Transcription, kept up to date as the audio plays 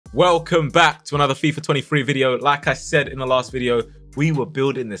Welcome back to another FIFA 23 video. Like I said in the last video, we were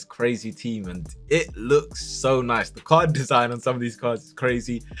building this crazy team and it looks so nice. The card design on some of these cards is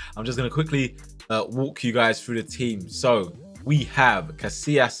crazy. I'm just going to quickly walk you guys through the team. So we have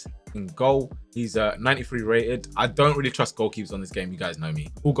Casillas in goal. He's 93 rated. I don't really trust goalkeepers on this game. You guys know me.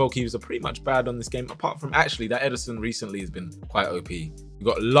 All goalkeepers are pretty much bad on this game, apart from actually that Edison recently has been quite OP. We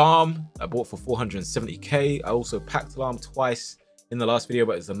got Lam, I bought for 470k. I also packed Lam twice in the last video,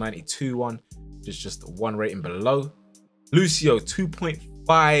 but it's a 92 one, which is just one rating below. Lucio,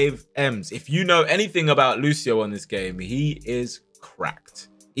 2.5 M's. If you know anything about Lucio on this game, he is cracked.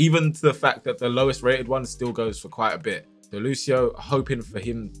 Even to the fact that the lowest rated one still goes for quite a bit. So Lucio, hoping for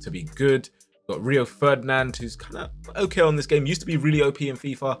him to be good. Got Rio Ferdinand, who's kind of okay on this game. Used to be really OP in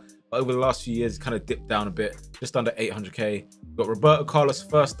FIFA, but over the last few years, kind of dipped down a bit, just under 800k. Got Roberto Carlos,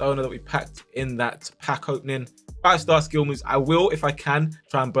 first owner that we packed in that pack opening. 5-star skill moves. I will, if I can,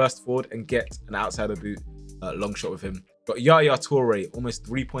 try and burst forward and get an outsider boot long shot with him. Got Yaya Toure, almost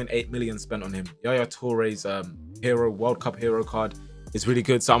 3.8 million spent on him. Yaya Toure's hero, World Cup hero card is really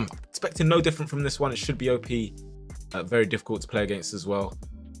good. So I'm expecting no different from this one. It should be OP. Very difficult to play against as well.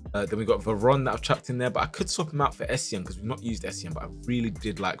 Then we got Veron that I've chucked in there, but I could swap him out for Essien because we've not used Essien, but I really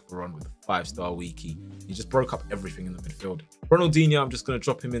did like Veron with a 5-star wiki. He just broke up everything in the midfield. Ronaldinho, I'm just going to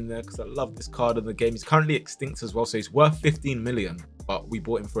drop him in there because I love this card in the game. He's currently extinct as well, so he's worth 15 million, but we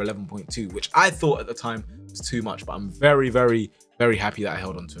bought him for 11.2, which I thought at the time was too much, but I'm very, very, very happy that I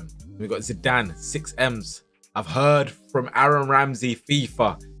held on to him. We got Zidane, 6 M's. I've heard from Aaron Ramsey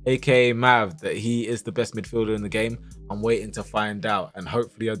FIFA, aka Mav, that he is the best midfielder in the game. I'm waiting to find out, and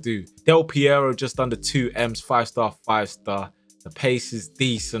hopefully I do. Del Piero, just under 2 M's, 5-star, 5-star. The pace is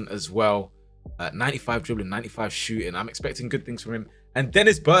decent as well. 95 dribbling, 95 shooting. I'm expecting good things from him. And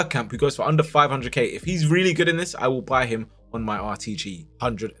Dennis Bergkamp, who goes for under 500k. If he's really good in this, I will buy him on my RTG,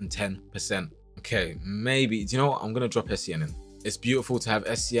 110%. Okay, maybe. Do you know what? I'm going to drop Essien in. It's beautiful to have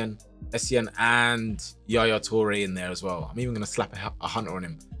Essien and Yaya Toure in there as well. I'm even going to slap a hunter on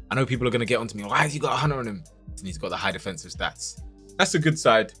him. I know people are going to get onto me. Why has he got a hunter on him? And he's got the high defensive stats. That's a good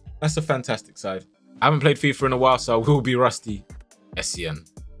side. That's a fantastic side. I haven't played FIFA in a while, so I will be rusty. Essien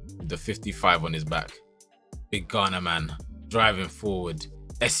with the 55 on his back. Big Ghana man driving forward.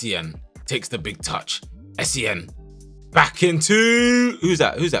 Essien takes the big touch. Essien back into... Who's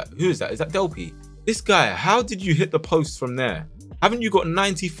that? Who's that? Who is that? Is that Delpy? This guy, how did you hit the post from there? Haven't you got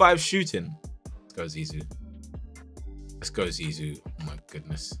 95 shooting? Let's go, Zizou. Let's go, Zizou. Oh my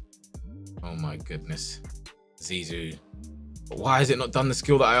goodness. Oh my goodness. Zizou. But why has it not done the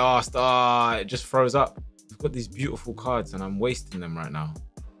skill that I asked? It just froze up. I've got these beautiful cards and I'm wasting them right now.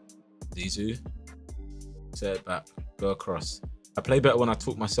 Zizou. Set it back. Go across. I play better when I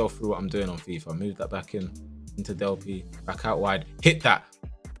talk myself through what I'm doing on FIFA. Move that back in. Into Delpy. Back out wide. Hit that.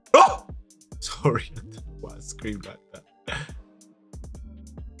 Oh! Sorry. I don't know why I screamed like that.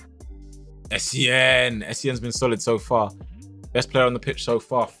 Essien. Essien's been solid so far. Best player on the pitch so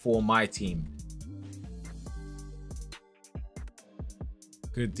far for my team.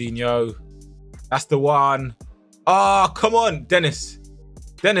 Good Dino. That's the one. Oh, come on. Dennis.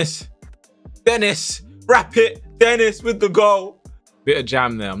 Dennis. Dennis. Wrap it. Dennis with the goal. Bit of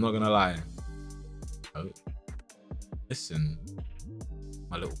jam there. I'm not going to lie. Oh. Listen.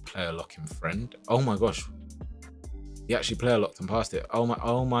 My little player locking friend. Oh my gosh. He actually player locked and passed it. Oh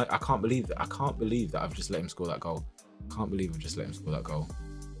my. I can't believe that. I can't believe that I've just let him score that goal. I can't believe I've just let him score that goal.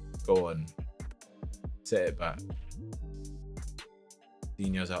 Go on. Set it back.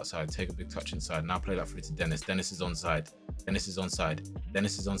 Dino's outside. Take a big touch inside. Now play that through to Dennis. Dennis is onside. Dennis is onside.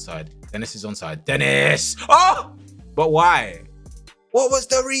 Dennis is onside. Dennis is onside. Dennis! Oh! But why? What was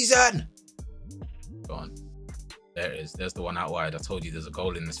the reason? Go on. There it is. There's the one out wide. I told you there's a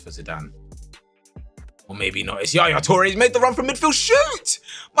goal in this for Zidane. Or maybe not. It's Yaya Toure. He's made the run from midfield. Shoot!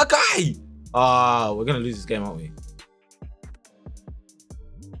 My guy! We're going to lose this game, aren't we?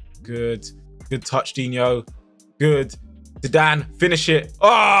 Good. Good touch, Dino. Good. Zidane, finish it.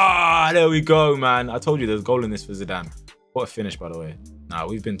 There we go, man. I told you there's a goal in this for Zidane. What a finish, by the way. Nah,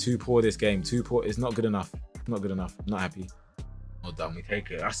 we've been too poor this game. Too poor. It's not good enough. Not good enough. I'm not happy. Well done. We take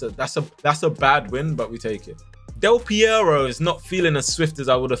it. That's a bad win, but we take it. Del Piero is not feeling as swift as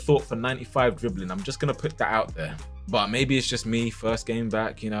I would have thought for 95 dribbling. I'm just going to put that out there. But maybe it's just me. First game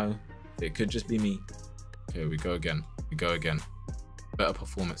back, you know. It could just be me. Okay, we go again. We go again. Better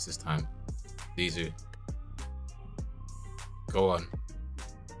performance this time. Zizou. Go on.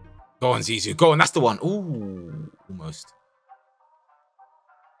 Go on, Zizou. Go on. That's the one. Ooh, almost.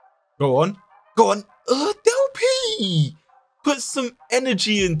 Go on. Go on. Del P. Put some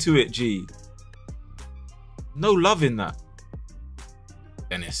energy into it, G. No love in that.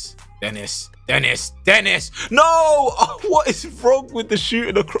 Dennis. No! Oh, what is wrong with the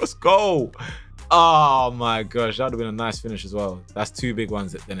shooting across goal? Oh my gosh, that would have been a nice finish as well. That's 2 big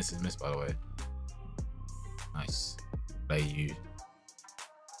ones that Dennis has missed, by the way. Nice. Play you.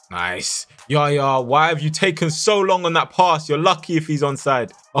 Nice. Yaya, why have you taken so long on that pass? You're lucky if he's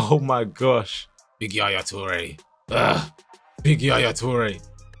onside. Oh my gosh. Big Yaya Toure. Ugh. Big Yaya Toure.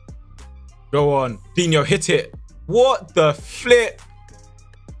 Go on. Dino, hit it. What the flip?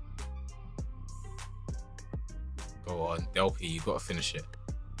 Go on. Delpy, you got to finish it.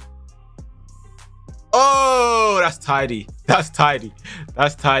 Oh, that's tidy. That's tidy.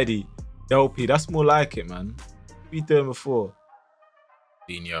 That's tidy. Delpy, that's more like it, man. What are you doing before?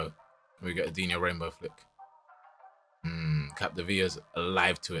 Dino. We get a Dino rainbow flick. Capdevia's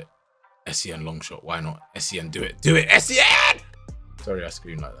alive to it. Essien long shot. Why not? Essien, do it. Do it, Essien! Sorry I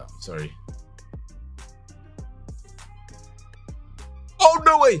screamed like that. Sorry. Oh,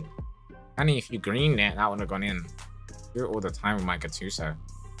 no way! Manny, if you greened it, that would have gone in. Do it all the time with my Gattuso.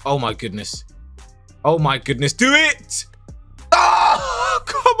 Oh my goodness. Oh my goodness. Do it! Oh,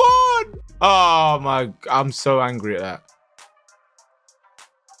 come on! Oh my, I'm so angry at that.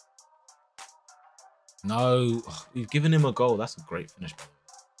 No, we've given him a goal. That's a great finish, by the way.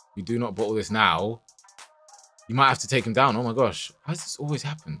 We do not bottle this now. You might have to take him down. Oh my gosh. Why does this always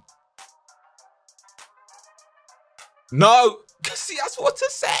happen? No! See, that's what to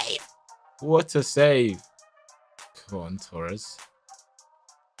save. What a save. Go on, Torres.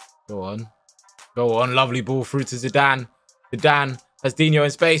 Go on. Go on. Lovely ball through to Zidane. Zidane has Dino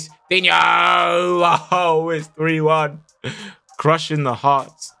in space. Dino! Oh, it's 3-1. Crushing the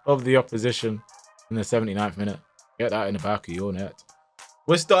hearts of the opposition in the 79th minute. Get that in the back of your net.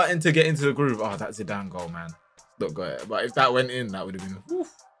 We're starting to get into the groove. Oh, that's a Zidane goal, man. Not got it. But if that went in, that would have been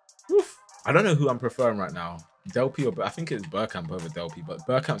woof, woof. I don't know who I'm preferring right now. Delpy or I think it's Bergkamp over Delpy, but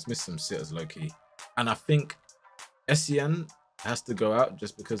Bergkamp's missed some sitters low-key. And I think Essien has to go out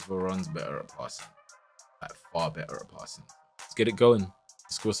just because Varane's better at passing. Like, far better at passing. Let's get it going.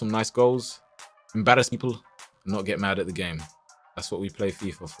 Score some nice goals. Embarrass people. And not get mad at the game. That's what we play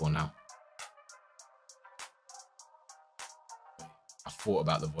FIFA for now. I thought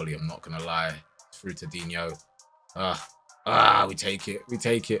about the volley, I'm not going to lie. Through to Dino. We take it. We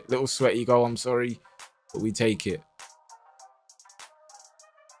take it. Little sweaty goal, I'm sorry. But we take it.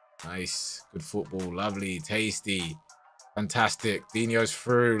 Nice. Good football. Lovely. Tasty. Fantastic. Dino's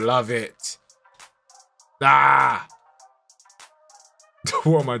through. Love it. Ah!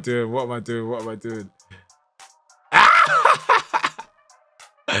 What am I doing? What am I doing? What am I doing? Ah!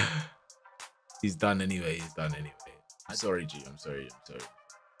 He's done anyway. He's done anyway. I'm sorry, G. I'm sorry. I'm sorry.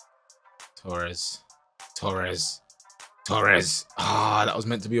 Torres. Torres. Torres. Ah, that was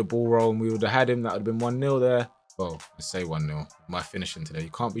meant to be a ball roll and we would have had him. That would have been 1-0 there. Well, let's say 1-0. My finishing today. You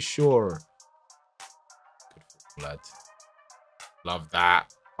can't be sure. Good football, lad. Love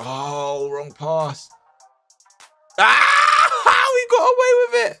that. Oh, wrong pass. Ah! We got away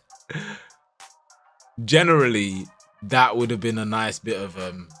with it. Generally, that would have been a nice bit of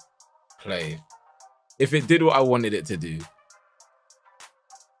play. If it did what I wanted it to do.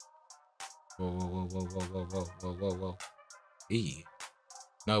 Whoa, whoa, whoa, whoa, whoa, whoa, whoa, whoa, whoa. E.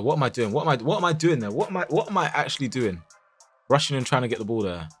 No, what am I doing? What am I doing there? What am I actually doing? Rushing and trying to get the ball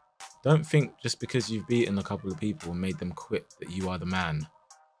there. Don't think just because you've beaten a couple of people and made them quit that you are the man.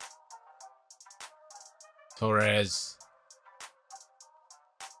 Torres.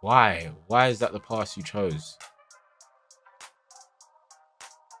 Why? Why is that the pass you chose?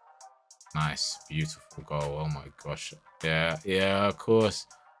 Nice. Beautiful goal. Oh my gosh. Yeah, yeah, of course.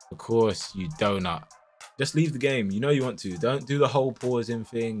 Of course, you donut. Just leave the game. You know you want to. Don't do the whole pausing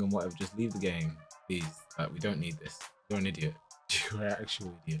thing and whatever. Just leave the game, please. We don't need this. You're an idiot. You're an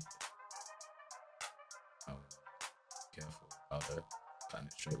actual idiot. Oh, careful. Oh, no. Planning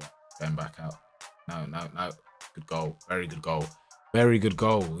straight back. Going back out. No, no, no. Good goal. Very good goal. Very good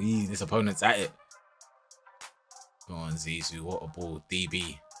goal. This opponent's at it. Go on, Zizou. What a ball.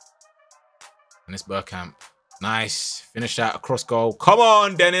 DB. And it's Bergkamp. Nice. Finish that across goal. Come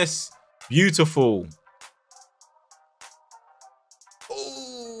on, Dennis. Beautiful.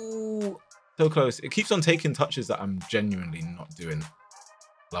 Oh, so close. It keeps on taking touches that I'm genuinely not doing.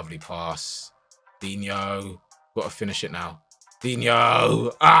 Lovely pass. Dino. Got to finish it now.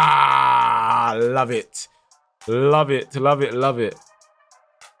 Dino. Ah, love it. Love it. Love it. Love it.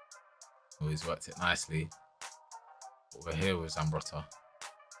 Oh, he's worked it nicely. Over here with Zambrotta.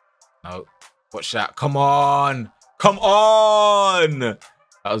 No. Watch that. Come on. Come on. That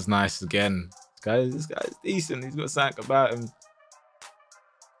was nice again. This guy's decent. He's got something about him.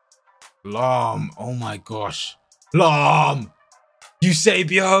 Lam. Oh my gosh. Lam.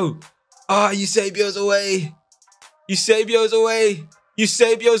 Eusebio. Ah, Eusebio's away. Eusebio's away.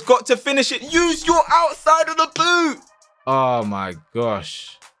 Eusebio's got to finish it. Use your outside of the boot. Oh my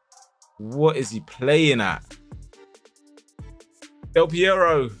gosh. What is he playing at? Del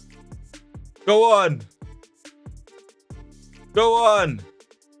Piero. Go on. Go on.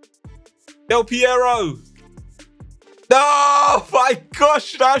 Del Piero. No, my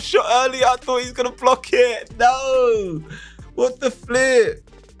gosh. That shot earlier. I thought he was going to block it. No. What the flip?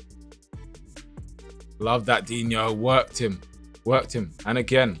 Love that, Dino. Worked him. Worked him. And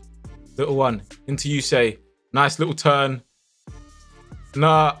again, little one into Yusei. Nice little turn.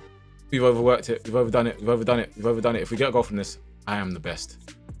 Nah. We've overworked it. We've overdone it. We've overdone it. We've overdone it. If we get a goal from this, I am the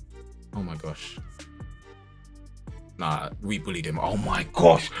best. Oh my gosh. Nah, we bullied him. Oh my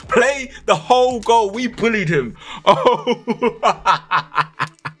gosh. Play the whole goal. We bullied him. Oh.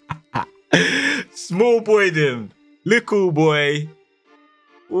 Small boyed him. Little boy.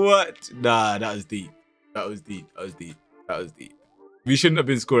 What? Nah, that was deep. That was deep. That was deep. That was deep. We shouldn't have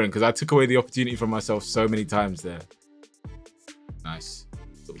been scoring because I took away the opportunity from myself so many times there. Nice.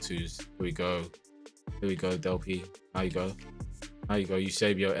 Little twos. Here we go. Here we go, Delpy. Now you go. Now you go.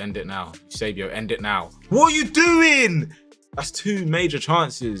 Eusebio, end it now. Eusebio, end it now. What are you doing? That's two major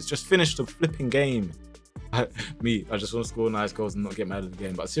chances. Just finish the flipping game. I just want to score nice goals and not get mad at the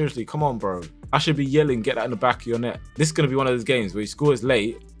game. But seriously, come on, bro. I should be yelling, get that in the back of your net. This is going to be one of those games where he scores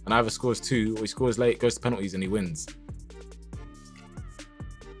late and either scores two or he scores late, goes to penalties and he wins.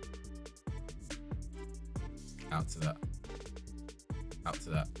 Out to that. Out to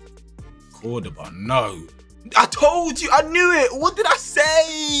that. Cordoba, no. I told you, I knew it. What did I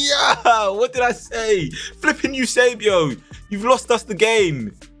say? What did I say? Flipping Eusebio. You've lost us the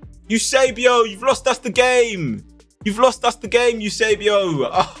game. Eusebio, you've lost us the game. You've lost us the game, Eusebio.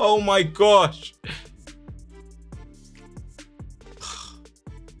 Oh my gosh.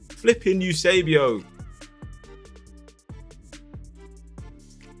 Flipping Eusebio.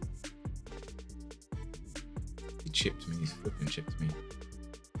 He chipped me. He's flipping chipped me.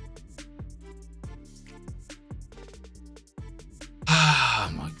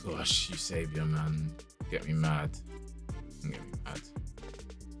 Oh my gosh, Eusebio, man. Get me mad. Get me mad.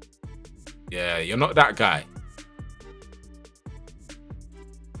 Yeah, you're not that guy.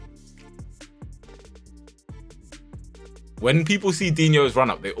 When people see Dino's run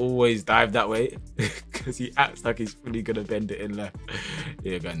up, they always dive that way because he acts like he's fully gonna bend it in left.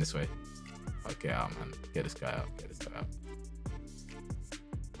 Yeah, going this way. Oh, get out, man. Get this guy out. Get this guy out.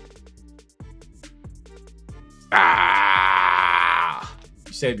 Ah!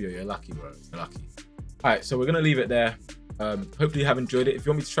 Eusebio, you're lucky, bro. You're lucky. All right, so we're gonna leave it there. Hopefully you have enjoyed it. If you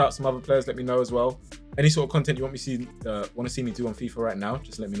want me to try out some other players, let me know as well. Any sort of content you want to see me do on FIFA right now,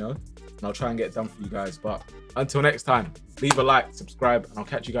 just let me know. And I'll try and get it done for you guys. But until next time, leave a like, subscribe, and I'll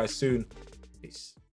catch you guys soon. Peace.